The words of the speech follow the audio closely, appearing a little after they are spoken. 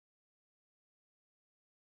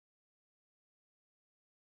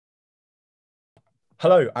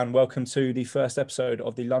Hello and welcome to the first episode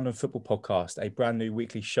of the London Football Podcast, a brand new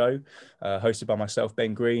weekly show hosted by myself,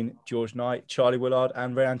 Ben Green, George Knight, Charlie Woollard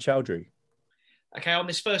and Rayan Choudhury. Okay, on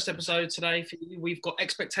this first episode today, we've got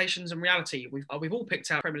expectations and reality. We've all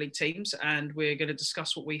picked out Premier League teams and we're going to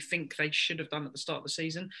discuss what we think they should have done at the start of the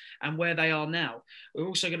season and where they are now. We're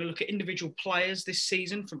also going to look at individual players this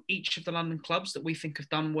season from each of the London clubs that we think have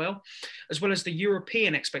done well, as well as the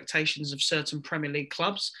European expectations of certain Premier League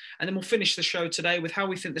clubs. And then we'll finish the show today with how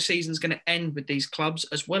we think the season's going to end with these clubs,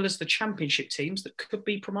 as well as the Championship teams that could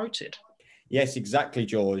be promoted. Yes, exactly,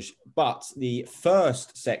 George. But the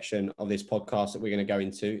first section of this podcast that we're going to go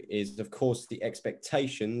into is, of course, the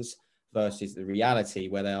expectations versus the reality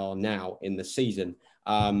where they are now in the season.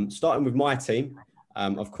 Starting with my team,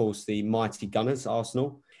 of course, the mighty Gunners,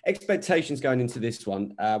 Arsenal. Expectations going into this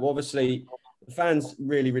one. Obviously, the fans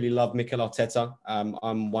really love Mikel Arteta.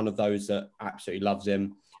 I'm one of those that absolutely loves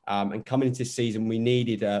him. And coming into this season, we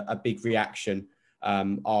needed a big reaction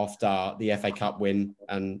after the FA Cup win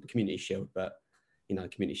and Community Shield, but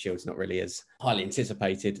Community Shield's not really as highly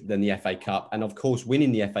anticipated than the FA Cup. And of course,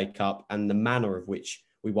 winning the FA Cup and the manner of which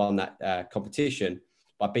we won that competition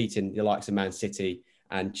by beating the likes of Man City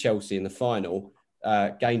and Chelsea in the final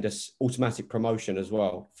gained us automatic promotion as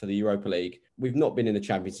well for the Europa League. We've not been in the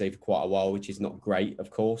Champions League for quite a while, which is not great,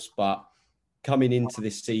 of course, but coming into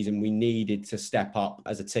this season, we needed to step up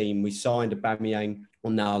as a team. We signed Aubameyang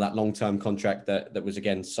on now that long-term contract that was,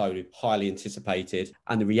 again, so highly anticipated.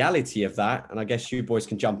 And the reality of that, and I guess you boys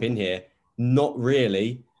can jump in here, not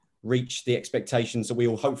really reached the expectations that we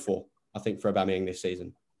all hoped for, I think, for Aubameyang this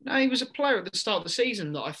season. No, he was a player at the start of the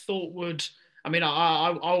season that I thought would...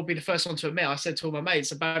 I'll be the first one to admit, I said to all my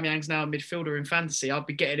mates, Aubameyang's now a midfielder in fantasy. I'll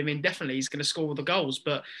be getting him in definitely. He's going to score all the goals,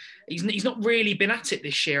 but he's not really been at it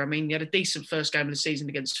this year. I mean, he had a decent first game of the season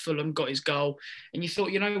against Fulham, got his goal, and you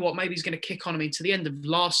thought, you know what, maybe he's going to kick on. I mean, to the end of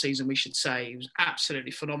last season, we should say, he was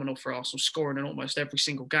absolutely phenomenal for Arsenal, scoring in almost every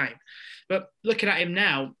single game. But looking at him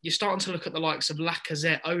now, you're starting to look at the likes of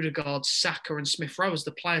Lacazette, Odegaard, Saka and Smith-Rowe as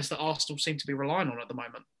the players that Arsenal seem to be relying on at the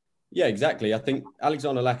moment. Yeah, exactly. I think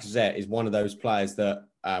Alexander Lacazette is one of those players that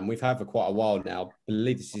we've had for quite a while now. I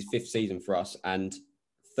believe this is his fifth season for us, and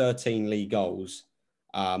 13 league goals,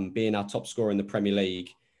 being our top scorer in the Premier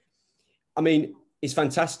League. I mean, it's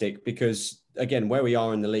fantastic because, again, where we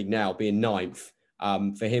are in the league now, being ninth,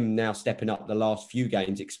 for him now stepping up the last few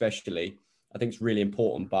games especially, I think it's really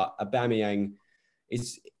important. But Aubameyang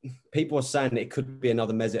people are saying that it could be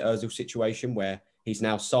another Mesut Ozil situation where he's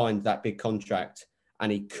now signed that big contract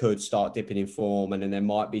and he could start dipping in form, and then there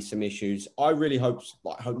might be some issues. I really hope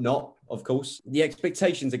not, of course. The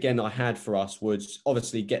expectations, again, I had for us was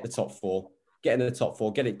obviously get into the top four,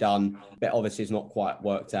 get it done. But obviously it's not quite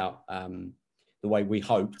worked out the way we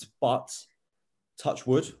hoped. But touch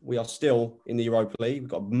wood, we are still in the Europa League. We've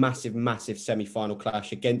got a massive semi-final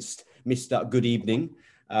clash against Mr. Good Evening,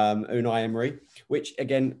 Unai Emery, which,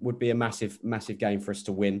 again, would be a massive game for us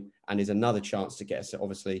to win, and is another chance to get us,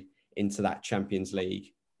 obviously, into that Champions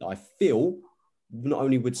League that I feel not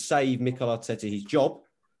only would save Mikel Arteta his job,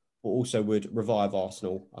 but also would revive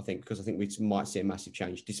Arsenal, I think, because I think we might see a massive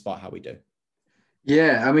change despite how we do.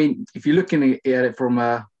 Yeah, I mean, if you're looking at it from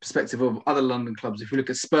a perspective of other London clubs, if you look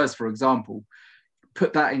at Spurs, for example,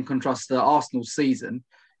 put that in contrast to Arsenal's season,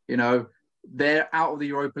 they're out of the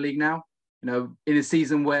Europa League now, in a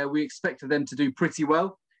season where we expected them to do pretty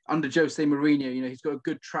well. Under Jose Mourinho, he's got a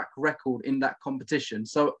good track record in that competition.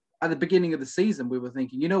 So at the beginning of the season, we were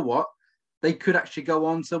thinking, you know what? They could actually go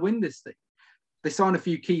on to win this thing. They signed a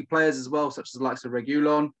few key players as well, such as the likes of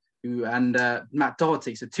Reguilon and Matt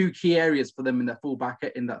Doherty. So two key areas for them in that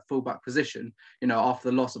fullback position,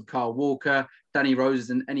 after the loss of Kyle Walker. Danny Rose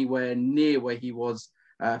isn't anywhere near where he was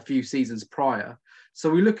a few seasons prior.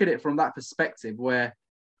 So we look at it from that perspective where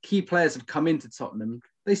key players have come into Tottenham.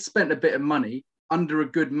 They spent a bit of money under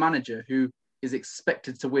a good manager who is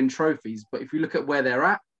expected to win trophies. But if you look at where they're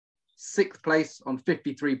at, 6th place on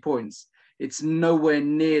 53 points, it's nowhere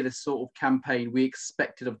near the sort of campaign we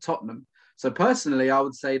expected of Tottenham. So personally, I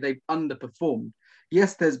would say they've underperformed.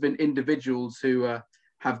 Yes, there's been individuals who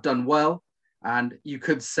have done well, and you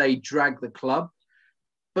could say drag the club.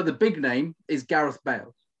 But the big name is Gareth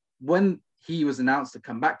Bale. When he was announced to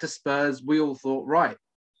come back to Spurs, we all thought, right,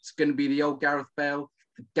 it's going to be the old Gareth Bale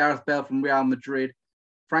from Real Madrid.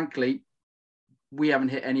 Frankly, we haven't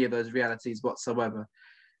hit any of those realities whatsoever.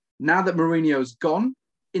 Now that Mourinho's gone,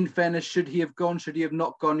 in fairness, should he have gone? Should he have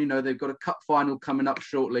not gone? They've got a cup final coming up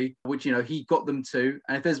shortly, which, he got them to.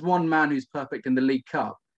 And if there's one man who's perfect in the League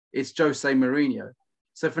Cup, it's Jose Mourinho.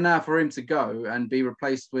 So for him to go and be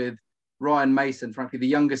replaced with Ryan Mason, frankly, the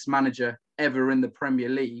youngest manager ever in the Premier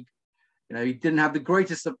League, You know, he didn't have the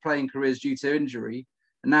greatest of playing careers due to injury,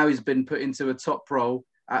 and now he's been put into a top role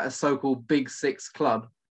at a so-called Big Six club.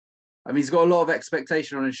 I mean, he's got a lot of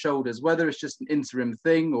expectation on his shoulders, whether it's just an interim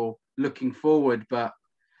thing or looking forward, but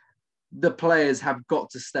the players have got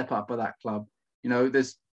to step up at that club. You know,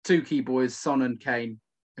 there's two key boys, Son and Kane,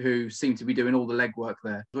 who seem to be doing all the legwork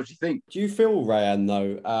there. What do you think? Do you feel, Rayan,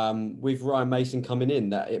 though, with Ryan Mason coming in,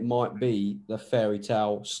 that it might be the fairy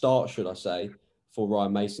tale start, should I say, for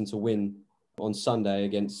Ryan Mason to win on Sunday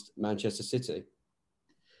against Manchester City?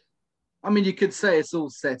 I mean, you could say it's all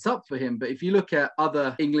set up for him, but if you look at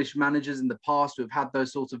other English managers in the past who've had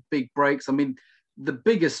those sorts of big breaks, I mean, the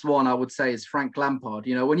biggest one I would say is Frank Lampard.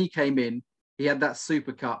 You know, when he came in, he had that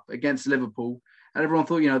Super Cup against Liverpool, and everyone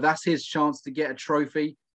thought, you know, that's his chance to get a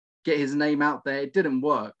trophy, get his name out there. It didn't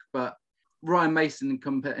work, but Ryan Mason,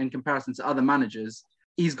 in comparison to other managers,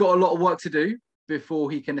 he's got a lot of work to do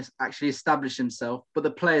before he can actually establish himself, but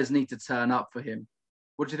the players need to turn up for him.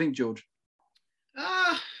 What do you think, George?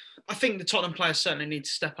 I think the Tottenham players certainly need to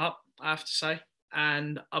step up, I have to say.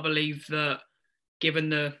 And I believe that given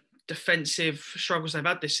the defensive struggles they've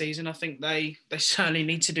had this season, I think they certainly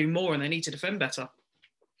need to do more and they need to defend better.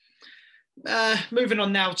 Moving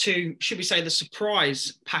on now to, should we say, the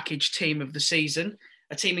surprise package team of the season,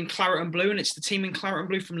 a team in claret and blue, and it's the team in claret and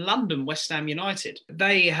blue from London, West Ham United.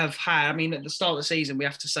 They have had, I mean, at the start of the season, we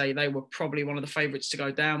have to say they were probably one of the favourites to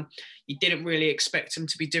go down. You didn't really expect them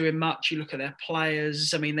to be doing much. You look at their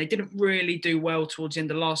players. I mean, they didn't really do well towards the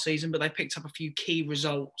end of last season, but they picked up a few key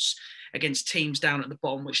results against teams down at the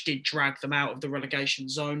bottom, which did drag them out of the relegation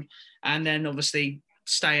zone. And then obviously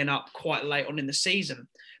staying up quite late on in the season.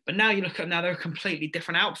 But now you look at, now they're a completely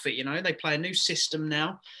different outfit. You know, they play a new system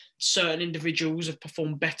now. Certain individuals have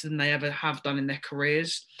performed better than they ever have done in their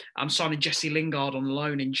careers. Signing Jesse Lingard on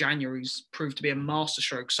loan in January has proved to be a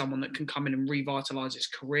masterstroke, someone that can come in and revitalise his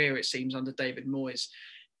career, it seems, under David Moyes.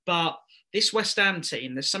 But this West Ham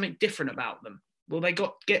team, there's something different about them. Will they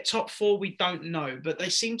get top four? We don't know, but they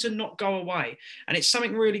seem to not go away. And it's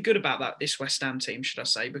something really good about this West Ham team, should I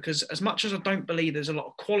say, because as much as I don't believe there's a lot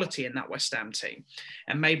of quality in that West Ham team,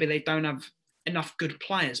 and maybe they don't have enough good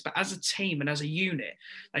players, but as a team and as a unit,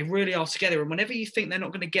 they really are together. And whenever you think they're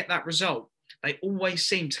not going to get that result, they always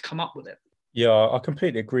seem to come up with it. Yeah, I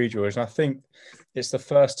completely agree, George. And I think it's the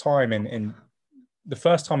first time in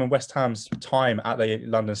West Ham's time at the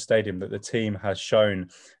London Stadium that the team has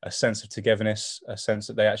shown a sense of togetherness, a sense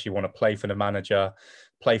that they actually want to play for the manager,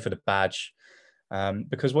 play for the badge.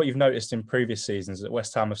 Because what you've noticed in previous seasons is that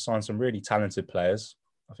West Ham have signed some really talented players.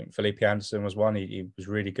 I think Felipe Anderson was one. He was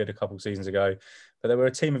really good a couple of seasons ago. But there were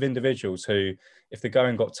a team of individuals who, if the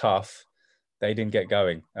going got tough, they didn't get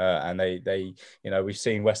going. And they, you know, we've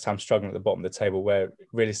seen West Ham struggling at the bottom of the table where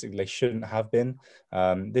realistically they shouldn't have been.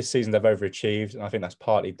 This season they've overachieved. And I think that's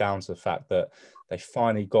partly down to the fact that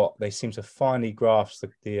they seem to finally grasp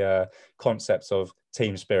the concepts of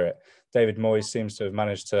team spirit. David Moyes seems to have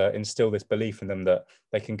managed to instill this belief in them that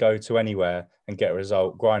they can go to anywhere and get a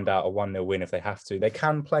result, grind out a 1-0 win if they have to. They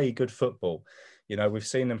can play good football. You know, we've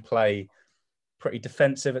seen them play pretty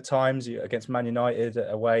defensive at times against Man United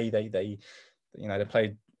away. They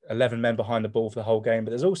played 11 men behind the ball for the whole game,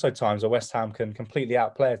 but there's also times where West Ham can completely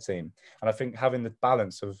outplay a team. And I think having the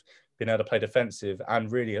balance of being able to play defensive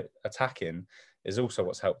and really attacking is also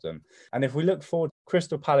what's helped them. And if we look forward,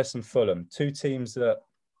 Crystal Palace and Fulham, two teams that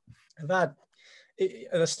have had,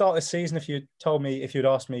 at the start of the season, if you'd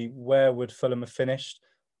asked me where would Fulham have finished,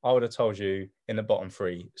 I would have told you in the bottom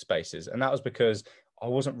three spaces. And that was because I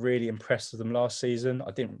wasn't really impressed with them last season.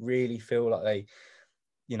 I didn't really feel like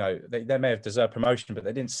they may have deserved promotion, but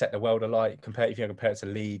they didn't set the world alight if you compare it to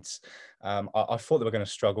Leeds. I thought they were going to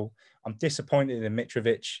struggle. I'm disappointed in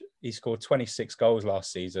Mitrovic. He scored 26 goals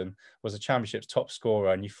last season, was the Championship's top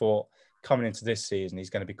scorer, and you thought coming into this season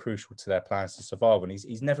he's going to be crucial to their plans to survive. And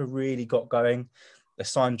he's never really got going. They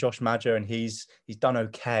signed Josh Maja, and he's done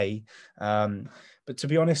okay. But to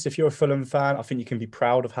be honest, if you're a Fulham fan, I think you can be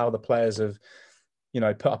proud of how the players have,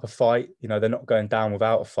 put up a fight. They're not going down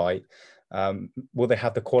without a fight. Will they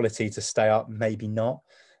have the quality to stay up? Maybe not.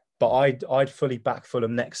 But I'd fully back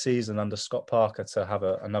Fulham next season under Scott Parker to have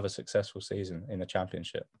another successful season in the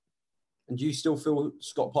Championship. And do you still feel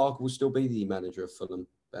Scott Parker will still be the manager of Fulham,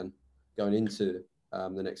 Ben, going into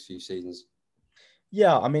the next few seasons?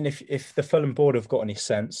 Yeah, I mean, if the Fulham board have got any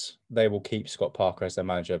sense, they will keep Scott Parker as their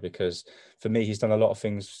manager, because for me, he's done a lot of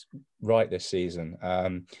things right this season.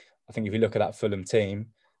 I think if you look at that Fulham team,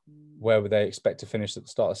 where would they expect to finish at the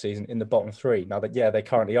start of the season? In the bottom three. Now, they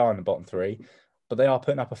currently are in the bottom three, but they are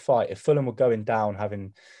putting up a fight. If Fulham were going down,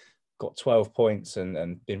 having got 12 points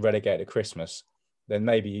and been relegated at Christmas, then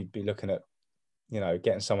maybe you'd be looking at,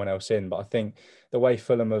 getting someone else in. But I think the way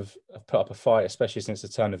Fulham have put up a fight, especially since the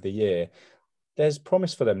turn of the year, there's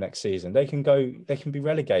promise for them next season. They can be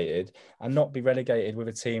relegated and not be relegated with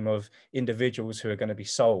a team of individuals who are going to be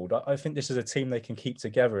sold. I think this is a team they can keep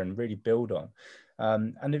together and really build on.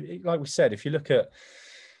 Like we said, if you look at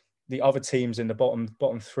the other teams in the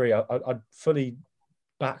bottom three, I'd fully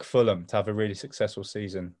back Fulham to have a really successful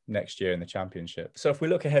season next year in the Championship. So if we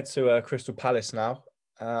look ahead to Crystal Palace now,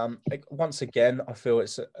 once again, I feel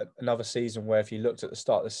it's another season where if you looked at the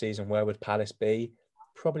start of the season, where would Palace be?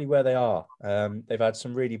 Probably where they are. They've had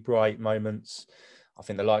some really bright moments. I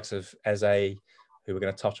think the likes of Eze, who we're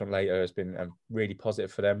going to touch on later, has been really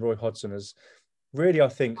positive for them. Roy Hodgson has really, I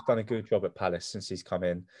think, done a good job at Palace since he's come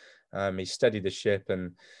in. He's steadied the ship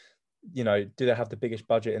and, do they have the biggest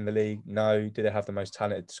budget in the league? No. Do they have the most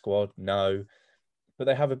talented squad? No. But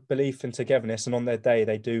they have a belief in togetherness, and on their day,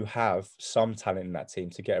 they do have some talent in that team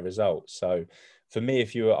to get a result. So for me,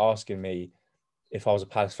 if you were asking me if I was a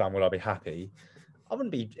Palace fan, would I be happy? I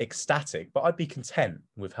wouldn't be ecstatic, but I'd be content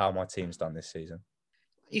with how my team's done this season.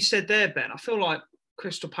 You said there, Ben, I feel like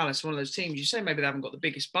Crystal Palace are one of those teams, you say maybe they haven't got the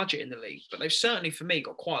biggest budget in the league, but they've certainly, for me,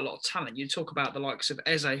 got quite a lot of talent. You talk about the likes of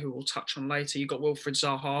Eze, who we'll touch on later. You've got Wilfred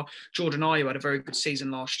Zaha. Jordan Ayew had a very good season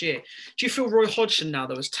last year. Do you feel Roy Hodgson now,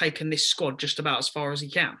 though, has taken this squad just about as far as he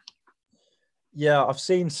can? Yeah, I've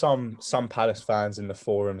seen some Palace fans in the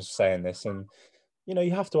forums saying this, and,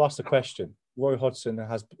 you have to ask the question. Roy Hodgson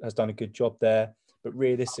has done a good job there, but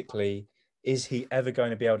realistically, is he ever going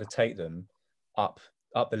to be able to take them up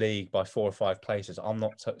the league by 4 or 5 places? I'm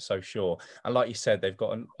not so sure. And like you said, they've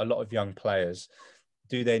got a lot of young players.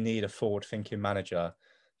 Do they need a forward-thinking manager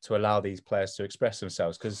to allow these players to express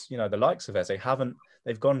themselves? Because, the likes of Eze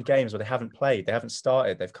they've gone games where they haven't played, they haven't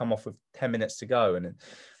started, they've come off with 10 minutes to go. And,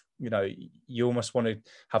 you almost want to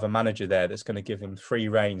have a manager there that's going to give them free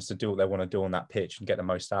reins to do what they want to do on that pitch and get the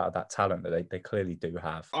most out of that talent that they clearly do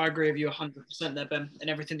have. I agree with you 100% there, Ben, and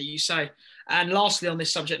everything that you say. And lastly, on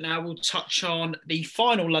this subject now, we'll touch on the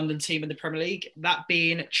final London team in the Premier League, that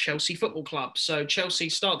being Chelsea Football Club. So Chelsea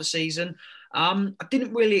start the season. I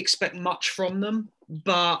didn't really expect much from them,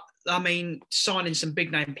 but signing some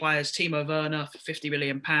big name players, Timo Werner for £50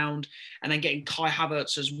 million, and then getting Kai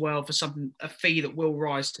Havertz as well for a fee that will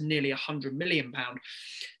rise to nearly £100 million.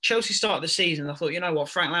 Chelsea started the season. I thought, you know what,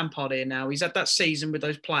 Frank Lampard here now. He's had that season with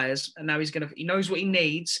those players, and now he knows what he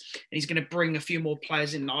needs, and he's going to bring a few more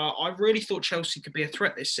players in. I really thought Chelsea could be a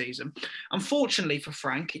threat this season. Unfortunately for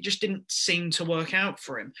Frank, it just didn't seem to work out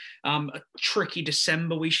for him. A tricky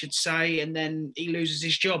December, we should say, and then he loses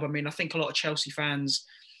his job. I think a lot of Chelsea fans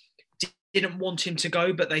didn't want him to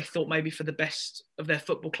go, but they thought maybe for the best of their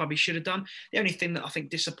football club he should have done. The only thing that I think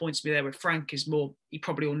disappoints me there with Frank is more he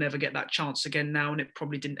probably will never get that chance again now, and it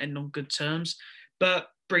probably didn't end on good terms. But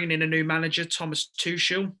bringing in a new manager, Thomas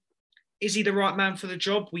Tuchel, is he the right man for the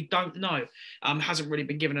job? We don't know. Hasn't really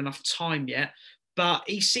been given enough time yet, but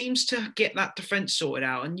he seems to get that defence sorted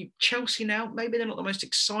out. And Chelsea now, maybe they're not the most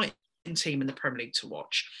exciting team in the Premier League to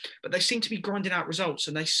watch, but they seem to be grinding out results,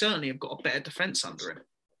 and they certainly have got a better defence under him.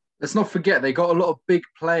 Let's not forget, they got a lot of big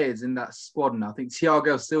players in that squad now. I think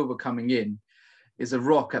Thiago Silva coming in is a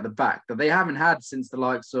rock at the back that they haven't had since the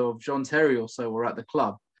likes of John Terry or so were at the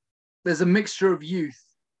club. There's a mixture of youth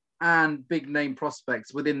and big name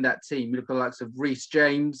prospects within that team. You look at the likes of Reece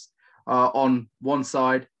James on one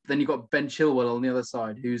side, then you've got Ben Chilwell on the other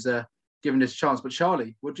side, who's given his chance. But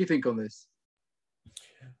Charlie, what do you think on this?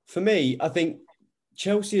 For me, I think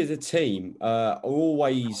Chelsea as a team are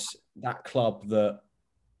always that club that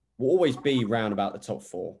will always be round about the top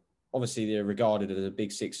 4. Obviously, they're regarded as a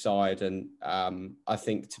big 6 side, and I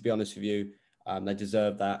think, to be honest with you, they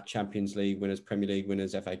deserve that. Champions League winners, Premier League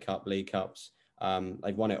winners, FA Cup, League Cups.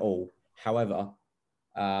 They've won it all. However,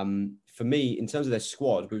 for me, in terms of their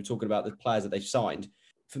squad, we were talking about the players that they've signed.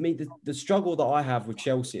 For me, the struggle that I have with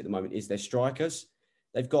Chelsea at the moment is their strikers.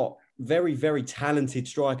 They've got very, very talented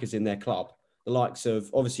strikers in their club. The likes of,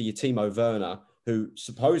 obviously, your Timo Werner, who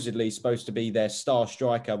supposedly is supposed to be their star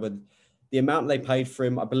striker, but the amount they paid for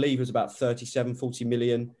him, I believe, was about 40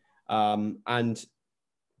 million. And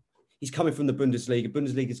he's coming from the Bundesliga.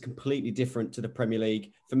 Bundesliga is completely different to the Premier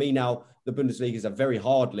League. For me now, the Bundesliga is a very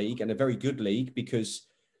hard league and a very good league, because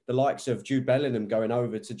the likes of Jude Bellingham going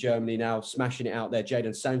over to Germany now, smashing it out there,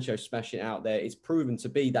 Jadon Sancho smashing it out there. It's proven to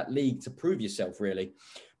be that league to prove yourself, really.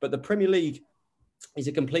 But the Premier League is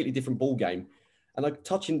a completely different ball game. And like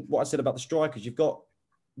touching what I said about the strikers, you've got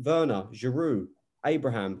Werner, Giroud,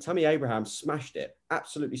 Abraham. Tammy Abraham smashed it,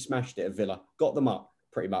 absolutely smashed it at Villa. Got them up,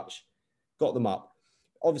 pretty much. Got them up.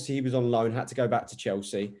 Obviously, he was on loan, had to go back to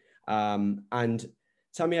Chelsea. And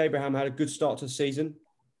Tammy Abraham had a good start to the season.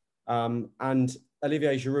 And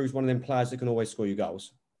Olivier Giroud is one of them players that can always score you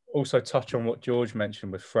goals. Also touch on what George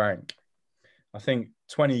mentioned with Frank. I think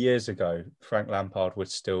 20 years ago, Frank Lampard would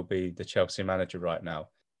still be the Chelsea manager right now.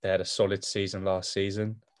 They had a solid season last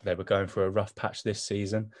season. They were going through a rough patch this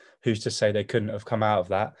season. Who's to say they couldn't have come out of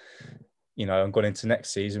that, and gone into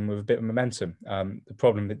next season with a bit of momentum? The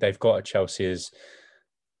problem that they've got at Chelsea is,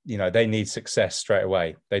 they need success straight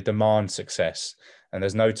away. They demand success, and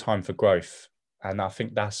there's no time for growth. And I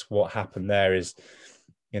think that's what happened there is,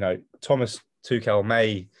 Thomas Tuchel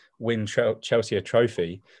may win Chelsea a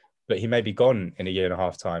trophy, but he may be gone in a year and a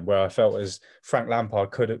half time, where I felt as Frank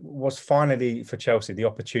Lampard was finally for Chelsea the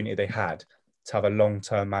opportunity they had to have a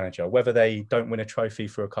long-term manager. Whether they don't win a trophy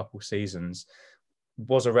for a couple of seasons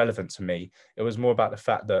was irrelevant to me. It was more about the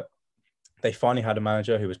fact that they finally had a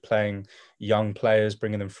manager who was playing young players,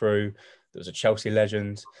 bringing them through. There was a Chelsea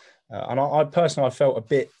legend. And I personally, I felt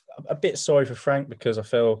a bit sorry for Frank, because I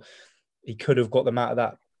feel he could have got them out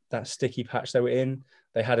of that sticky patch they were in.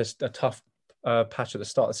 They had a tough patch at the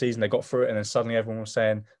start of the season. They got through it, and then suddenly everyone was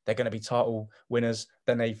saying they're going to be title winners.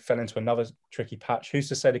 Then they fell into another tricky patch. Who's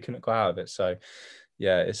to say they couldn't go out of it? So,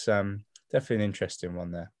 yeah, it's definitely an interesting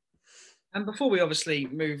one there. And before we obviously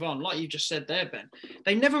move on, like you just said there, Ben,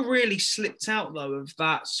 they never really slipped out, though, of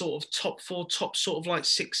that sort of top four, top sort of like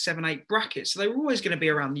 6, 7, 8 brackets. So they were always going to be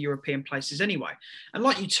around the European places anyway. And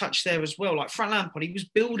like you touched there as well, like Frank Lampard, he was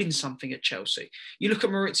building something at Chelsea. You look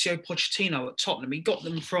at Maurizio Pochettino at Tottenham. He got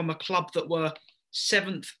them from a club that were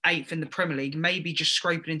 7th, 8th in the Premier League, maybe just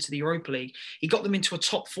scraping into the Europa League. He got them into a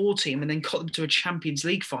top 4 team and then got them to a Champions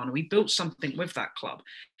League final. He built something with that club.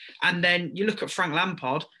 And then you look at Frank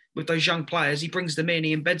Lampard, with those young players, he brings them in,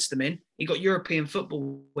 he embeds them in. He got European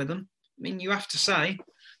football with them. I mean, you have to say,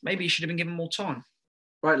 maybe he should have been given more time.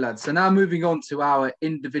 Right, lads. So now moving on to our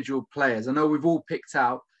individual players. I know we've all picked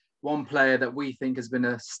out one player that we think has been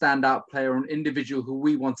a standout player, an individual who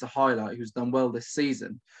we want to highlight, who's done well this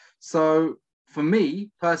season. So for me,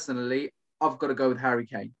 personally, I've got to go with Harry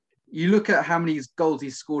Kane. You look at how many goals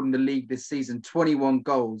he's scored in the league this season, 21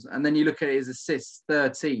 goals. And then you look at his assists,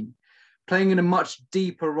 13. Playing in a much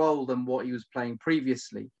deeper role than what he was playing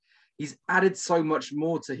previously. He's added so much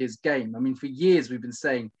more to his game. I mean, for years we've been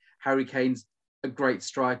saying Harry Kane's a great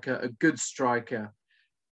striker, a good striker,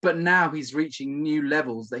 but now he's reaching new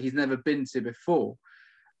levels that he's never been to before.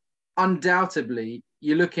 Undoubtedly,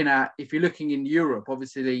 if you're looking in Europe,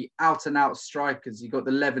 obviously the out and out strikers, you've got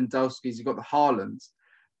the Lewandowskis, you've got the Haalands,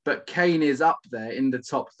 but Kane is up there in the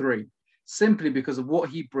top 3 simply because of what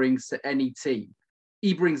he brings to any team.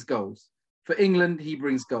 He brings goals. For England, he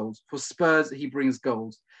brings goals. For Spurs, he brings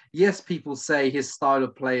goals. Yes, people say his style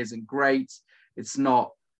of play isn't great. It's not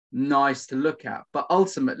nice to look at. But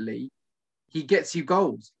ultimately, he gets you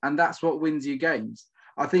goals. And that's what wins you games.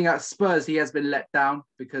 I think at Spurs, he has been let down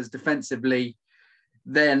because defensively,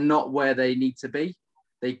 they're not where they need to be.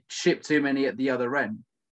 They ship too many at the other end.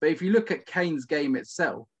 But if you look at Kane's game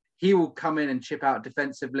itself, he will come in and chip out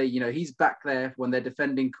defensively. He's back there when they're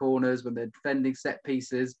defending corners, when they're defending set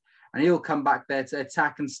pieces, and he'll come back there to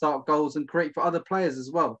attack and start goals and create for other players as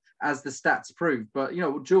well, as the stats prove. But,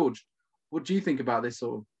 George, what do you think about this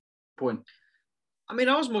sort of point? I mean,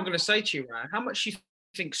 I was more going to say to you, Ryan, how much do you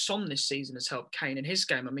think Son this season has helped Kane in his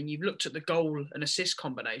game? I mean, you've looked at the goal and assist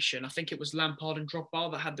combination. I think it was Lampard and Drogba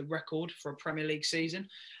that had the record for a Premier League season.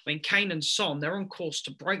 I mean, Kane and Son, they're on course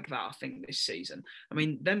to break that, I think, this season. I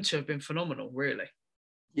mean, them two have been phenomenal, really.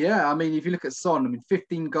 Yeah, I mean, if you look at Son,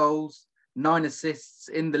 15 goals, 9 assists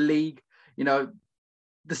in the league, the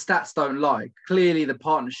stats don't lie. Clearly, the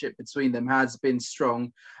partnership between them has been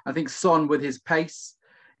strong. I think Son, with his pace,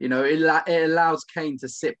 it allows Kane to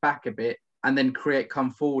sit back a bit and then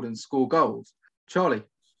come forward and score goals. Charlie?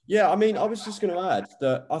 Yeah, I mean, I was just going to add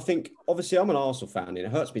that I think, obviously, I'm an Arsenal fan, and it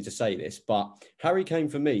hurts me to say this, but Harry Kane,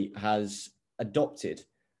 for me, has adopted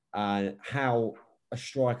how a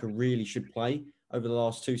striker really should play over the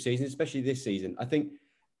last 2 seasons, especially this season. I think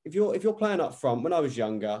if you're playing up front, when I was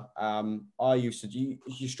younger, I used to,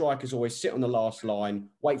 your strikers always sit on the last line,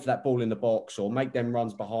 wait for that ball in the box or make them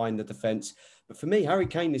runs behind the defence. But for me, Harry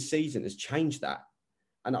Kane this season has changed that.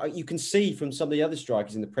 And you can see from some of the other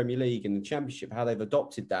strikers in the Premier League and the Championship how they've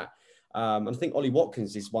adopted that. And I think Ollie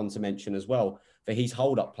Watkins is one to mention as well for his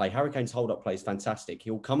hold-up play. Harry Kane's hold-up play is fantastic.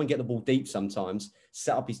 He'll come and get the ball deep sometimes,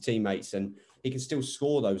 set up his teammates, and he can still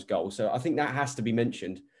score those goals. So I think that has to be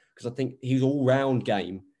mentioned because I think his all-round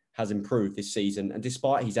game has improved this season. And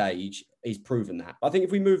despite his age, he's proven that. I think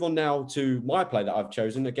if we move on now to my play that I've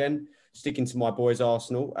chosen, again, sticking to my boys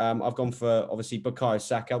Arsenal, I've gone for, obviously, Bukayo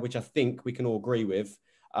Saka, which I think we can all agree with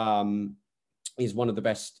is one of the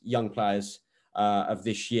best young players of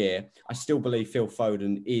this year. I still believe Phil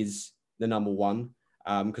Foden is the number one,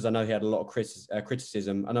 because I know he had a lot of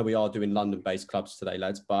criticism. I know we are doing London-based clubs today,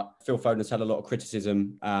 lads, but Phil Foden has had a lot of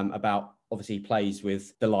criticism about, obviously, he plays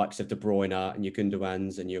with the likes of De Bruyne and your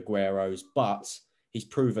Gundogan's and your Aguero's, but he's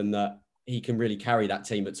proven that he can really carry that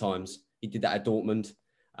team at times. He did that at Dortmund,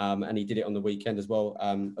 and he did it on the weekend as well.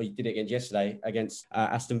 He did it again yesterday against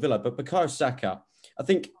Aston Villa. But Bukayo Saka, I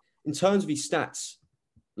think in terms of his stats,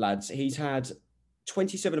 lads, he's had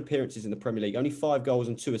 27 appearances in the Premier League, only 5 goals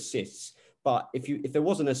and 2 assists. But if there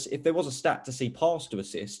was a stat to see past 2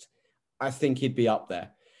 assists, I think he'd be up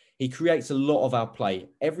there. He creates a lot of our play.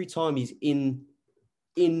 Every time he's in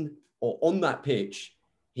or on that pitch,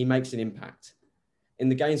 he makes an impact. In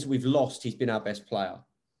the games that we've lost, he's been our best player.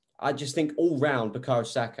 I just think all round, Bukayo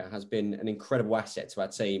Saka has been an incredible asset to our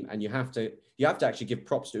team, and you have to actually give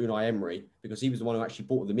props to Unai Emery, because he was the one who actually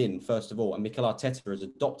brought them in first of all, and Mikel Arteta has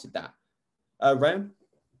adopted that. Rayan?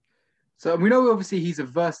 So we know obviously he's a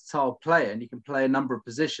versatile player and he can play a number of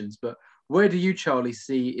positions, but where do you, Charlie,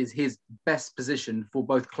 see is his best position for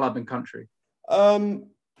both club and country?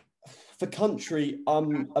 For country,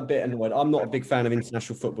 I'm a bit annoyed. I'm not a big fan of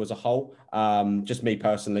international football as a whole, just me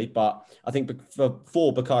personally. But I think for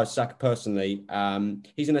Bukayo Saka personally,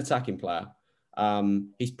 he's an attacking player.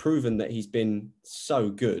 He's proven that he's been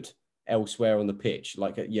so good elsewhere on the pitch,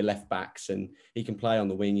 like at your left backs, and he can play on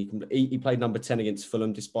the wing. He played number 10 against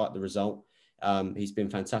Fulham despite the result. He's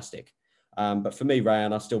been fantastic. But for me,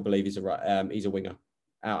 Rayan, I still believe he's a winger,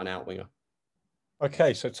 out and out winger.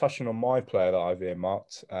 Okay, so touching on my player that I've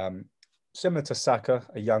earmarked, similar to Saka,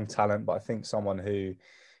 a young talent, but I think someone who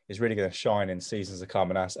is really going to shine in seasons to come,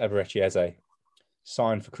 and that's Eberechi Eze.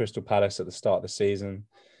 Signed for Crystal Palace at the start of the season,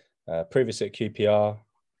 previously at QPR,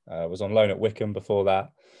 was on loan at Wycombe before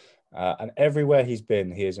that. And everywhere he's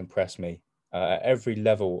been, he has impressed me. At every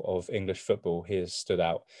level of English football, he has stood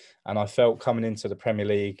out. And I felt coming into the Premier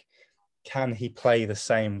League, can he play the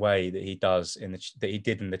same way that he does that he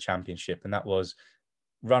did in the Championship? And that was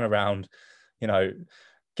run around,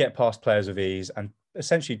 get past players with ease and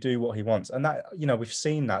essentially do what he wants. And that, we've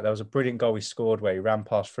seen that. There was a brilliant goal he scored where he ran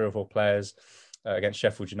past 3 or 4 players against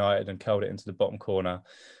Sheffield United and curled it into the bottom corner.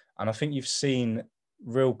 And I think you've seen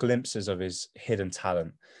real glimpses of his hidden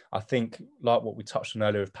talent. I think, like what we touched on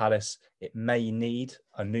earlier with Palace, it may need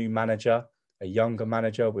a new manager, a younger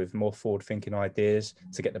manager with more forward-thinking ideas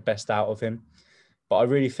to get the best out of him. But I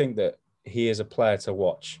really think that he is a player to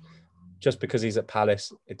watch. Just because he's at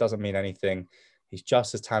Palace, it doesn't mean anything. He's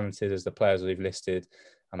just as talented as the players we've listed.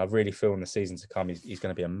 And I really feel in the season to come, he's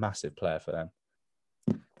going to be a massive player for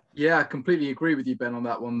them. Yeah, I completely agree with you, Ben, on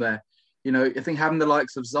that one there. I think having the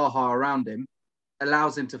likes of Zaha around him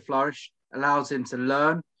allows him to flourish, allows him to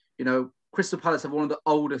learn. Crystal Palace have one of the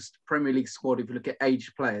oldest Premier League squad if you look at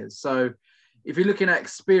aged players. So if you're looking at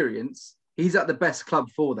experience, he's at the best club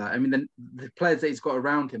for that. I mean, the players that he's got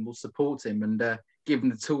around him will support him and give him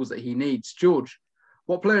the tools that he needs. George,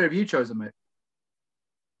 what player have you chosen, mate?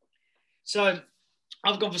 So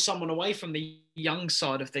I've gone for someone away from the young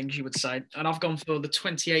side of things, you would say, and I've gone for the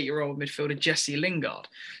 28-year-old midfielder Jesse Lingard.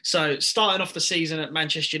 So starting off the season at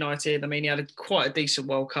Manchester United, I mean, he had quite a decent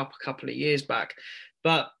World Cup a couple of years back,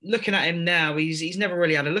 but looking at him now, he's never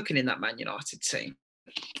really had a look in that Man United team.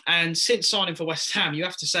 And since signing for West Ham, you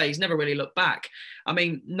have to say he's never really looked back. I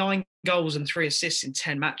mean, 9 goals and 3 assists in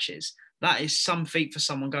 10 matches. That is some feat for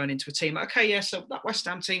someone going into a team. Okay, yeah, so that West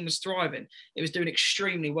Ham team was thriving. It was doing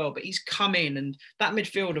extremely well, but he's come in and that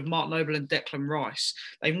midfield of Mark Noble and Declan Rice,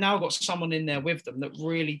 they've now got someone in there with them that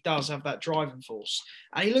really does have that driving force.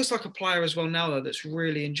 And he looks like a player as well now, though, that's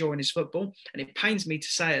really enjoying his football. And it pains me to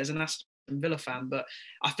say it as an Aston Villa fan, but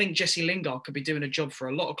I think Jesse Lingard could be doing a job for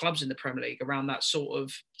a lot of clubs in the Premier League around that sort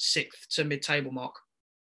of 6th to mid-table mark.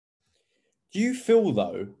 Do you feel,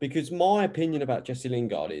 though, because my opinion about Jesse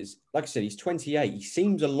Lingard is, like I said, he's 28. He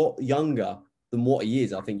seems a lot younger than what he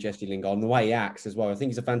is, I think, Jesse Lingard, and the way he acts as well. I think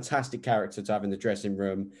he's a fantastic character to have in the dressing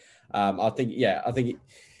room. I think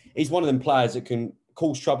he's one of them players that can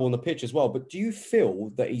cause trouble on the pitch as well. But do you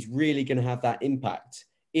feel that he's really going to have that impact?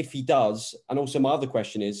 If he does, and also my other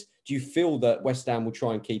question is, do you feel that West Ham will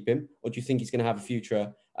try and keep him, or do you think he's going to have a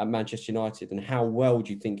future at Manchester United? And how well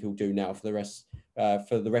do you think he'll do now for the rest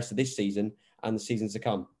of this season and the seasons to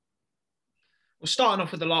come? Well, starting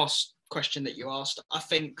off with the last question that you asked, I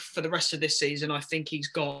think for the rest of this season, I think he's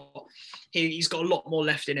got a lot more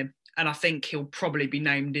left in him. And I think he'll probably be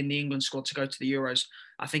named in the England squad to go to the Euros.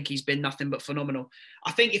 I think he's been nothing but phenomenal.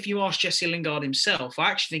 I think if you ask Jesse Lingard himself, I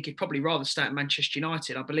actually think he'd probably rather stay at Manchester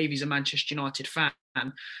United. I believe he's a Manchester United fan.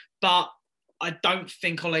 But I don't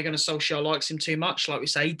think Ole Gunnar Solskjaer likes him too much. Like we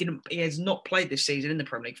say, he has not played this season in the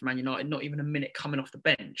Premier League for Man United, not even a minute coming off the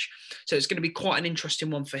bench. So it's going to be quite an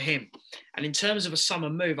interesting one for him. And in terms of a summer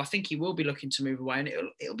move, I think he will be looking to move away. And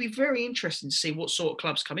it'll be very interesting to see what sort of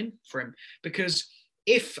clubs come in for him. Because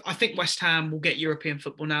I think West Ham will get European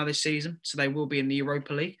football now this season, so they will be in the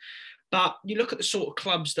Europa League. But you look at the sort of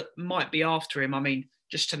clubs that might be after him. I mean,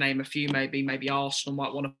 just to name a few, maybe Arsenal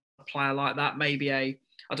might want a player like that. Maybe a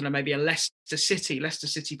Leicester City. Leicester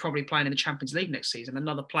City probably playing in the Champions League next season.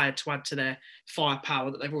 Another player to add to their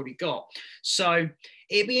firepower that they've already got. So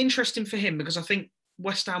it'd be interesting for him because I think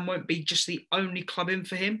West Ham won't be just the only club in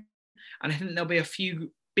for him. And I think there'll be a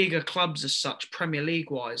few bigger clubs as such, Premier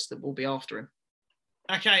League-wise, that will be after him.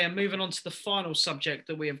 Okay, and moving on to the final subject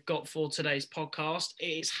that we have got for today's podcast,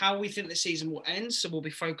 it's how we think the season will end. So we'll be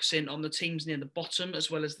focusing on the teams near the bottom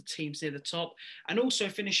as well as the teams near the top, and also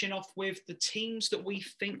finishing off with the teams that we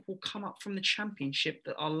think will come up from the Championship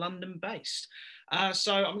that are London-based.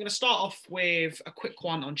 So I'm going to start off with a quick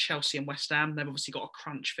one on Chelsea and West Ham. They've obviously got a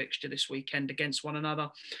crunch fixture this weekend against one another.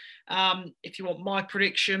 If you want my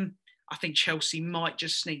prediction, I think Chelsea might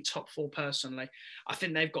just sneak top four personally. I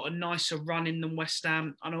think they've got a nicer run in than West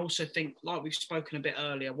Ham. And I also think, like we've spoken a bit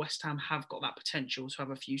earlier, West Ham have got that potential to have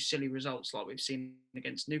a few silly results like we've seen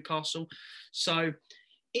against Newcastle. So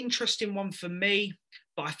interesting one for me,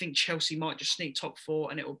 but I think Chelsea might just sneak top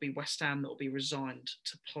four and it will be West Ham that will be resigned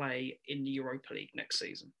to play in the Europa League next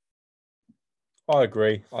season. I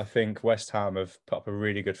agree. I think West Ham have put up a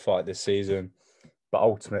really good fight this season, but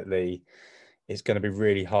ultimately it's going to be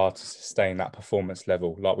really hard to sustain that performance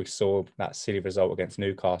level. Like we saw that silly result against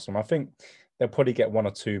Newcastle. And I think they'll probably get one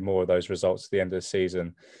or two more of those results at the end of the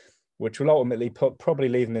season, which will ultimately probably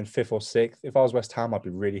leave them in fifth or sixth. If I was West Ham, I'd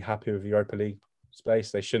be really happy with Europa League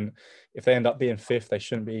space. They shouldn't, if they end up being fifth, they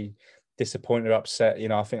shouldn't be disappointed or upset. You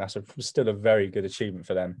know, I think that's still a very good achievement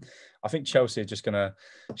for them. I think Chelsea are just going to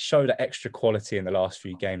show the extra quality in the last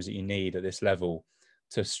few games that you need at this level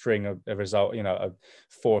to string a result, you know,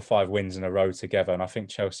 4 or 5 wins in a row together. And I think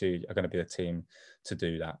Chelsea are going to be the team to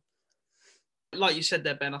do that. Like you said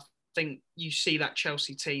there, Ben, I think you see that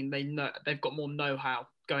Chelsea team, they've got more know-how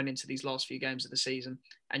going into these last few games of the season.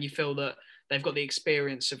 And you feel that they've got the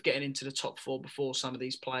experience of getting into the top four before some of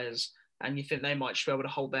these players. And you think they might just be able to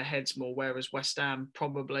hold their heads more, whereas West Ham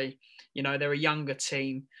probably, you know, they're a younger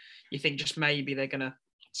team. You think just maybe they're going to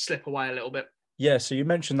slip away a little bit. Yeah, so you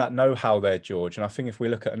mentioned that know-how there, George. And I think if we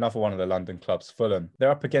look at another one of the London clubs, Fulham, they're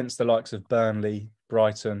up against the likes of Burnley,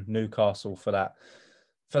 Brighton, Newcastle for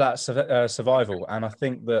that survival. And I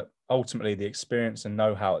think that ultimately the experience and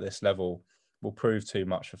know-how at this level will prove too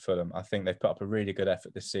much for Fulham. I think they've put up a really good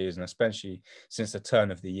effort this season, especially since the turn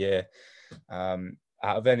of the year. Out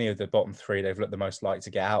of any of the bottom three, they've looked the most likely to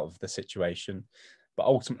get out of the situation. But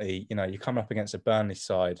ultimately, you know, you're coming up against a Burnley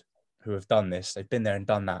side who have done this. They've been there and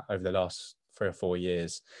done that over the last 3 or 4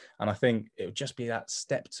 years. And I think it would just be that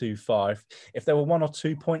step too far. If there were 1 or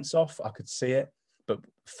 2 points off, I could see it. But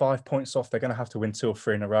 5 points off, they're going to have to win 2 or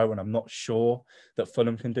 3 in a row. And I'm not sure that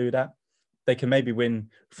Fulham can do that. They can maybe win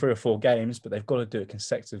 3 or 4 games, but they've got to do it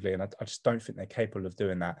consecutively. And I just don't think they're capable of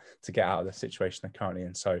doing that to get out of the situation they're currently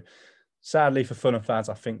in. So sadly for Fulham fans,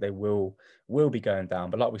 I think they will be going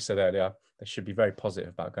down. But like we said earlier, they should be very positive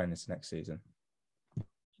about going into next season.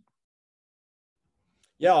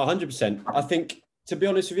 Yeah, 100%. I think, to be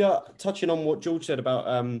honest with you, touching on what George said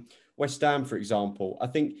about West Ham, for example, I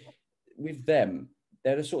think with them,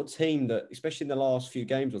 they're the sort of team that, especially in the last few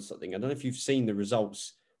games or something, I don't know if you've seen the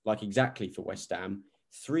results like exactly for West Ham,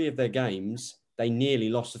 3 of their games, they nearly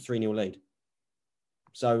lost a 3-0 lead.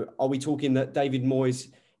 So are we talking that David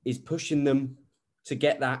Moyes is pushing them to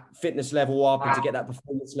get that fitness level up and to get that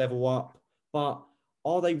performance level up? But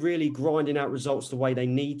are they really grinding out results the way they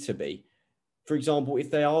need to be? For example,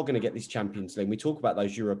 if they are going to get this Champions League, we talk about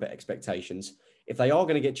those Europa expectations. If they are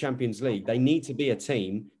going to get Champions League, they need to be a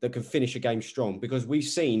team that can finish a game strong, because we've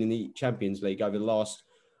seen in the Champions League over the last,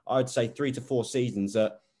 I'd say 3 to 4 seasons,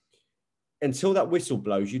 that until that whistle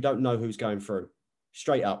blows, you don't know who's going through.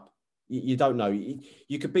 Straight up. You don't know.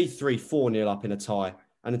 You could be 3-4-0 up in a tie.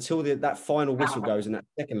 And until that final whistle goes in that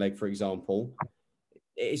second leg, for example,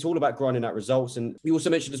 it's all about grinding out results. And you also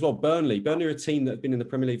mentioned as well, Burnley. Burnley are a team that have been in the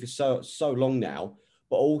Premier League for so long now,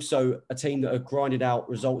 but also a team that have grinded out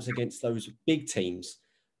results against those big teams.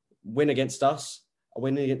 Win against us, a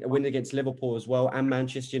win against Liverpool as well, and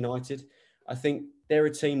Manchester United. I think they're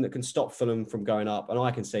a team that can stop Fulham from going up, and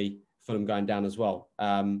I can see Fulham going down as well.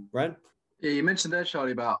 Rayan? Yeah, you mentioned there,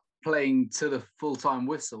 Charlie, about playing to the full-time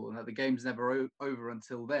whistle and that the game's never over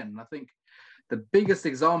until then. And I think the biggest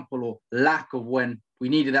example or lack of when we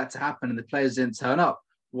needed that to happen and the players didn't turn up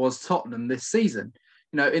was Tottenham this season.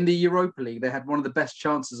 You know, in the Europa League, they had one of the best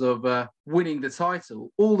chances of winning the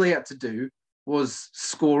title. All they had to do was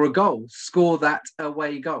score a goal, score that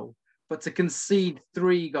away goal. But to concede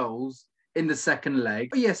 3 goals in the second leg,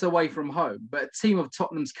 yes, away from home, but a team of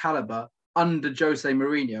Tottenham's calibre under Jose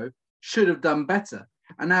Mourinho should have done better.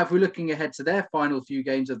 And now if we're looking ahead to their final few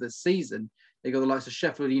games of the season, they got the likes of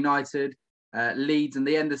Sheffield United, Leeds, and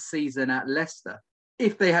the end of the season at Leicester.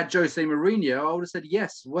 If they had Jose Mourinho, I would have said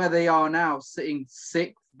yes, where they are now, sitting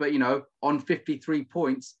 6th, but, you know, on 53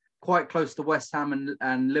 points, quite close to West Ham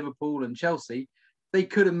and Liverpool and Chelsea, they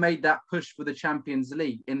could have made that push for the Champions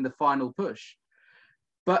League in the final push.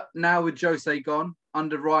 But now with Jose gone,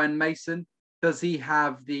 under Ryan Mason, does he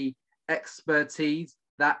have the expertise,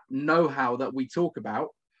 that know-how that we talk about,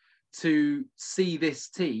 to see this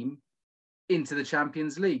team into the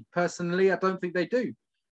Champions League? Personally, I don't think they do.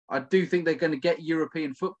 I do think they're going to get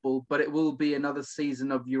European football, but it will be another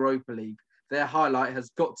season of Europa League. Their highlight has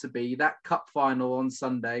got to be that cup final on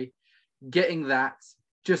Sunday, getting that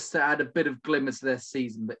just to add a bit of glimmer to their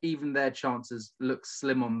season. But even their chances look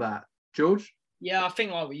slim on that. George? Yeah, I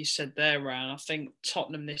think like what you said there, Rayan, I think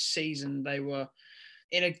Tottenham this season, they were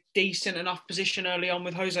in a decent enough position early on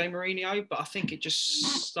with Jose Mourinho, but I think it just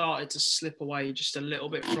started to slip away just a little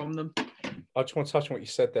bit from them. I just want to touch on what you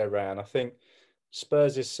said there, Rayan. I think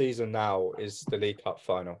Spurs' season now is the League Cup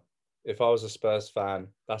final. If I was a Spurs fan,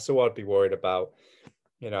 that's all I'd be worried about.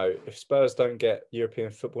 You know, if Spurs don't get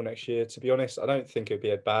European football next year, to be honest, I don't think it'd be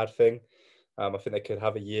a bad thing. I think they could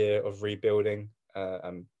have a year of rebuilding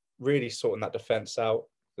and really sorting that defence out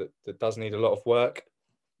that does need a lot of work.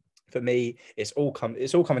 For me, it's all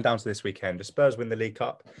coming down to this weekend. If Spurs win the League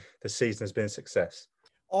Cup, the season has been a success.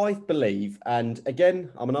 I believe, and again,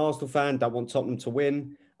 I'm an Arsenal fan, don't want Tottenham to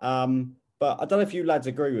win. But I don't know if you lads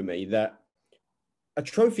agree with me that a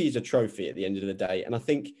trophy is a trophy at the end of the day. And I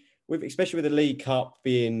think, especially with the League Cup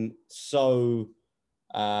being so,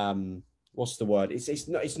 what's the word?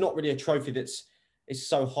 It's not really a trophy it's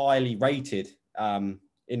so highly rated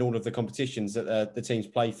in all of the competitions that the teams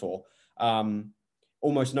play for.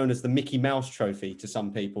 Almost known as the Mickey Mouse Trophy to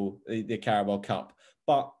some people, the Carabao Cup.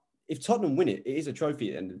 But if Tottenham win it, it is a trophy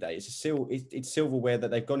at the end of the day. It's silverware that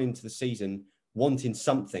they've gone into the season wanting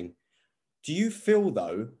something. Do you feel,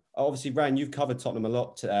 though, obviously, Ran, you've covered Tottenham a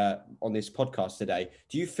lot on this podcast today.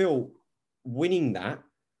 Do you feel winning that,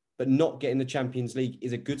 but not getting the Champions League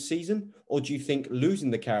is a good season? Or do you think losing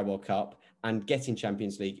the Carabao Cup and getting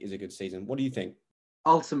Champions League is a good season? What do you think?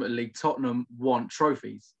 Ultimately, Tottenham want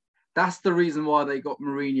trophies. That's the reason why they got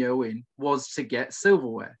Mourinho in, was to get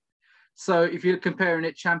silverware. So if you're comparing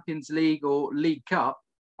it Champions League or League Cup,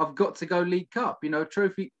 I've got to go League Cup. You know,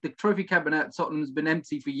 the trophy cabinet at Tottenham's been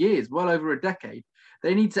empty for years, well over a decade.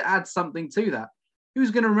 They need to add something to that. Who's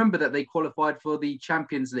going to remember that they qualified for the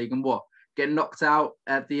Champions League and get knocked out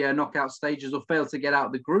at the knockout stages or fail to get out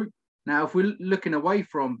of the group? Now, if we're looking away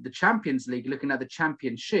from the Champions League, looking at the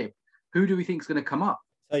Championship, who do we think is going to come up?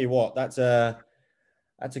 Tell you what, that's a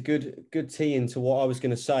good tee into what I was going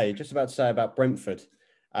to say. Just about to say about Brentford,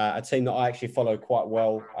 a team that I actually follow quite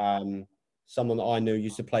well. Someone that I knew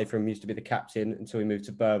used to play for him, used to be the captain until he moved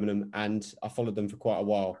to Birmingham, and I followed them for quite a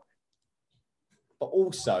while. But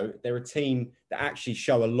also, they're a team that actually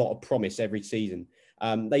show a lot of promise every season.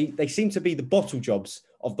 They seem to be the bottle jobs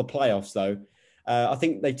of the playoffs, though. I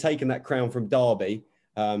think they've taken that crown from Derby,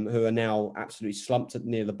 who are now absolutely slumped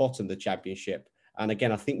near the bottom of the Championship. And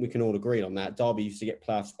again, I think we can all agree on that. Derby used to get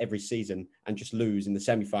playoffs every season and just lose in the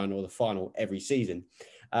semi-final or the final every season.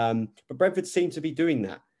 But Brentford seem to be doing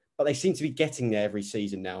that. But they seem to be getting there every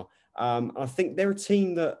season now. I think they're a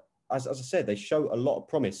team that, as I said, they show a lot of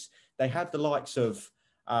promise. They had the likes of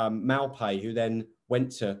Maupay, who then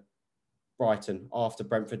went to Brighton after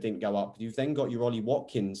Brentford didn't go up. You've then got your Ollie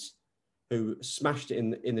Watkins, who smashed it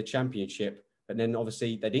in the Championship. But then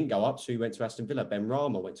obviously they didn't go up, so he went to Aston Villa. Ben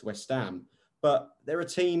Rama went to West Ham. But they're a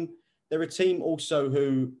team also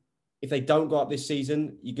who, if they don't go up this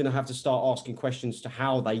season, you're going to have to start asking questions to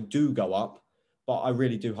how they do go up. But I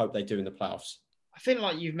really do hope they do in the playoffs. I think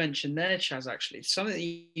like you've mentioned there, Chaz, actually, something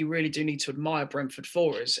that you really do need to admire Brentford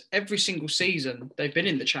for is every single season they've been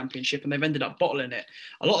in the Championship and they've ended up bottling it.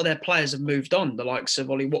 A lot of their players have moved on, the likes of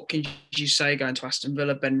Ollie Watkins, you say, going to Aston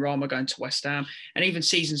Villa, Ben Rama going to West Ham, and even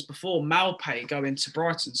seasons before, Maupay going to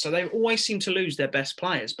Brighton. So they always seem to lose their best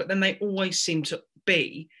players, but then they always seem to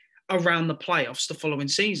be around the playoffs the following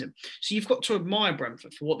season. So you've got to admire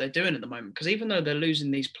Brentford for what they're doing at the moment, because even though they're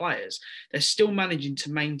losing these players, they're still managing to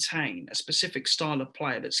maintain a specific style of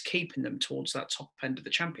player that's keeping them towards that top end of the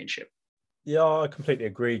Championship. Yeah, I completely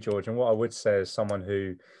agree, George. And what I would say is someone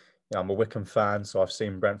who, I'm a Wickham fan, so I've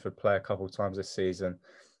seen Brentford play a couple of times this season.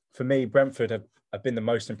 for me, Brentford have been the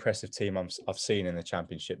most impressive team I've seen in the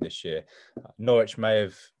Championship this year. Norwich may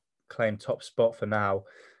have claimed top spot for now,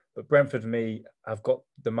 but Brentford, for me, have got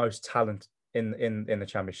the most talent in the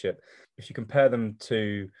Championship. If you compare them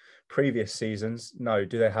to previous seasons, no,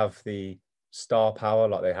 do they have the star power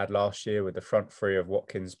like they had last year with the front three of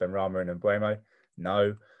Watkins, Benrahma and Mbeumo?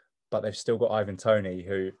 No, but they've still got Ivan Toney,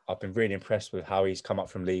 who I've been really impressed with how he's come up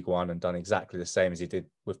from League One and done exactly the same as he did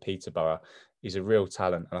with Peterborough. He's a real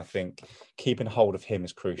talent, and I think keeping hold of him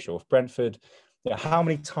is crucial. If Brentford, how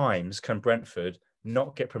many times can Brentford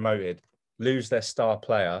not get promoted, lose their star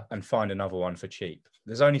player and find another one for cheap?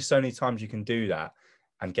 There's only so many times you can do that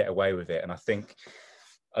and get away with it. And I think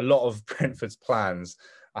a lot of Brentford's plans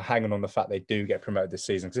are hanging on the fact they do get promoted this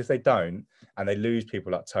season. Because if they don't and they lose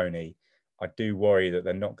people like Toney, I do worry that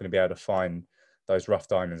they're not going to be able to find those rough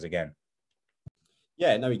diamonds again.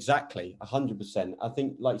 Yeah, no, exactly. 100%. I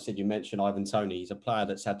think, like you said, you mentioned Ivan Toney. He's a player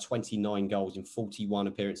that's had 29 goals in 41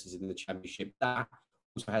 appearances in the Championship. That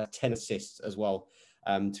also has 10 assists as well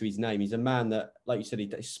to his name. He's a man that, like you said, he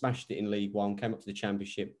smashed it in League One, came up to the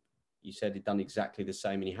Championship. You said he'd done exactly the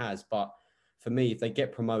same, and he has. But for me, if they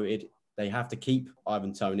get promoted, they have to keep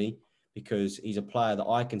Ivan Toney, because he's a player that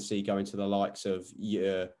I can see going to the likes of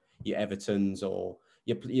your Evertons or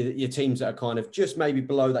your teams that are kind of just maybe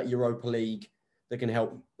below that Europa League, that can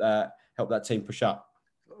help that team push up.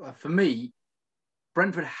 For me,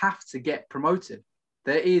 Brentford have to get promoted.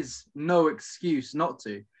 There is no excuse not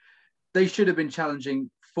to. They should have been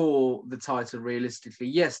challenging for the title realistically.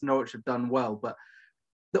 Yes, Norwich have done well, but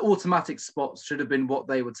the automatic spots should have been what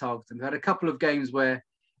they were targeting. They had a couple of games where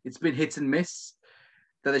it's been hit and miss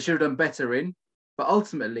that they should have done better in, but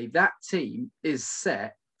ultimately that team is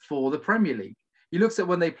set for the Premier League. You looked at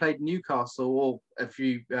when they played Newcastle or a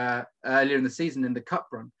few earlier in the season in the cup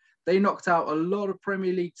run, they knocked out a lot of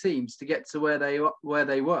Premier League teams to get to where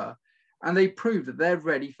they were, and they proved that they're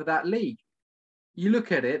ready for that league. You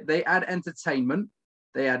look at it, they add entertainment,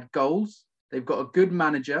 they add goals, they've got a good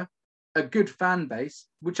manager, a good fan base,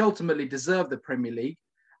 which ultimately deserve the Premier League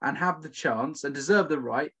and have the chance and deserve the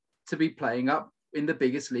right to be playing up in the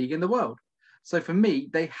biggest league in the world. So for me,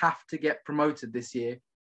 they have to get promoted this year.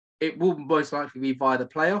 It will most likely be via the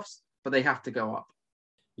playoffs, but they have to go up.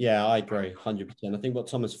 Yeah, I agree, 100%. I think what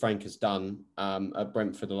Thomas Frank has done at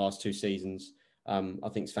Brentford the last 2 seasons, I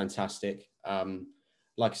think is fantastic.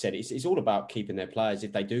 Like I said, it's all about keeping their players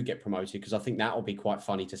if they do get promoted, because I think that will be quite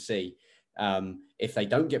funny to see if they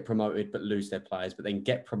don't get promoted but lose their players, but then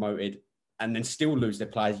get promoted and then still lose their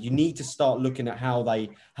players. You need to start looking at how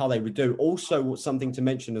they would do. Also, something to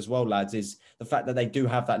mention as well, lads, is the fact that they do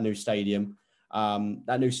have that new stadium.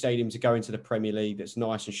 That new stadium to go into the Premier League that's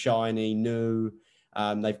nice and shiny, new.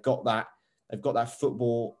 They've got that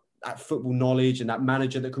football knowledge and that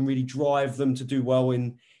manager that can really drive them to do well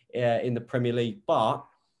in the Premier League. But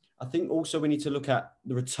I think also we need to look at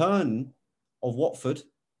the return of Watford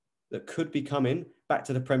that could be coming back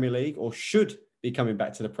to the Premier League, or should be coming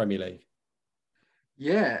back to the Premier League.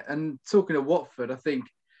 Yeah, and talking of Watford, I think,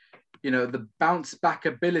 the bounce back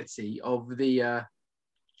ability of the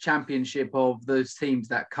Championship of those teams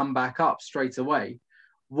that come back up straight away,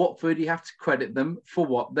 Watford, you have to credit them for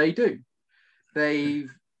what they do.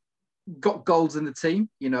 They've got goals in the team,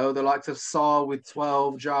 the likes of Sarr with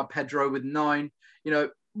 12, João Pedro with 9.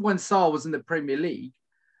 When Sarr was in the Premier League,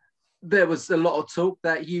 there was a lot of talk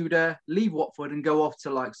that he would leave Watford and go off to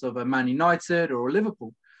likes of a Man United or a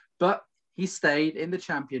Liverpool. But he stayed in the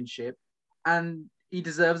Championship, and he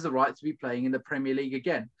deserves the right to be playing in the Premier League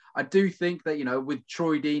again. I do think that, with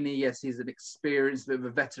Troy Deeney, yes, he's an experienced bit of a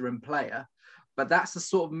veteran player, but that's the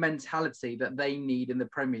sort of mentality that they need in the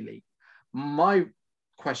Premier League. My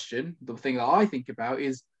question, the thing that I think about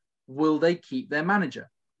is, will they keep their manager?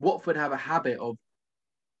 Watford have a habit of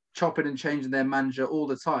chopping and changing their manager all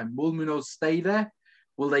the time. Will Munoz stay there?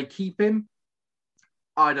 Will they keep him?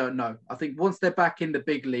 I don't know. I think once they're back in the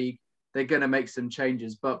big league, they're going to make some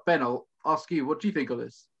changes. But Ben, I'll ask you, what do you think of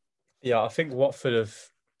this? Yeah, I think Watford have,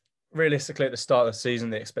 realistically, at the start of the season,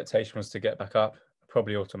 the expectation was to get back up,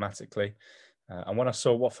 probably automatically. And when I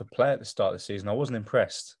saw Watford play at the start of the season, I wasn't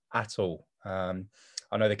impressed at all.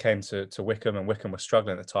 I know they came to Wickham, and Wickham was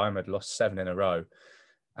struggling at the time. Had lost 7 in a row.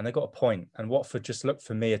 And they got a point. And Watford just looked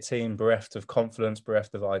for me a team bereft of confidence,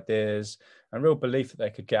 bereft of ideas, and real belief that they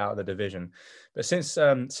could get out of the division. But since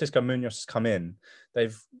Xisco Munoz has come in,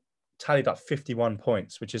 they've tallied up 51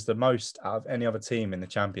 points, which is the most out of any other team in the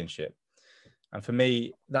Championship. And for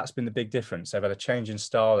me, that's been the big difference. They've had a change in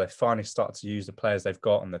style. They've finally started to use the players they've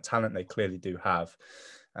got and the talent they clearly do have.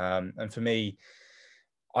 And for me,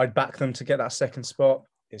 I'd back them to get that second spot.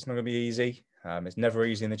 It's not going to be easy. It's never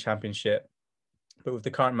easy in the Championship. But with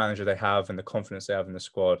the current manager they have and the confidence they have in the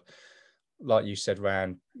squad, like you said,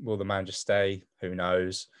 Rand, will the manager stay? Who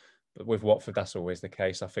knows? But with Watford, that's always the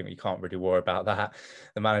case. I think you can't really worry about that.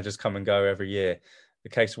 The managers come and go every year. The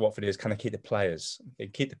case of Watford is, can they keep the players? If they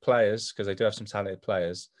keep the players, because they do have some talented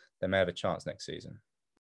players, they may have a chance next season.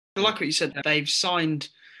 I like what you said. They've signed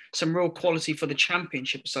some real quality for the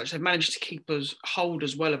Championship as such. They've managed to keep us hold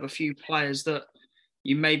as well of a few players that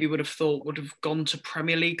you maybe would have thought would have gone to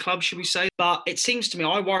Premier League clubs, should we say. But it seems to me,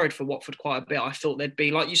 I worried for Watford quite a bit. I thought they'd be,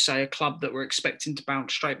 like you say, a club that were expecting to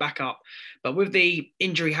bounce straight back up. But with the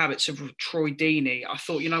injury habits of Troy Deeney, I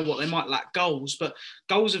thought, you know what, they might lack goals. But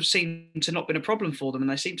goals have seemed to not been a problem for them, and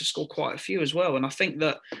they seem to score quite a few as well. And I think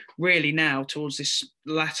that really now, towards this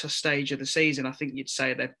latter stage of the season, I think you'd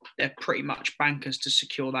say they're pretty much bankers to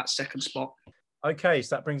secure that second spot. Okay,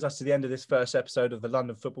 so that brings us to the end of this first episode of the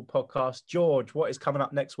London Football Podcast. George, what is coming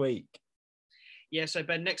up next week? Yeah, so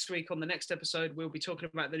Ben, next week on the next episode, we'll be talking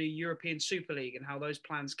about the new European Super League and how those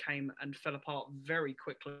plans came and fell apart very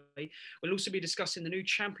quickly. We'll also be discussing the new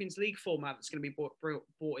Champions League format that's going to be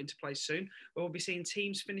brought into place soon, where we'll be seeing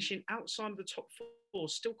teams finishing outside of the top four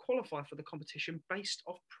still qualify for the competition based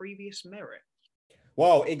off previous merit.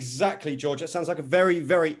 Well, exactly, George. That sounds like a very,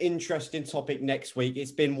 very interesting topic next week.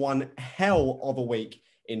 It's been one hell of a week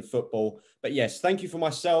in football. But yes, thank you for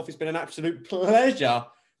myself. It's been an absolute pleasure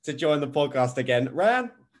to join the podcast again. Rayan?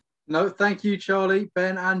 No, thank you, Charlie,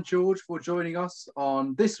 Ben and George for joining us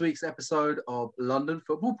on this week's episode of London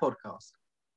Football Podcast.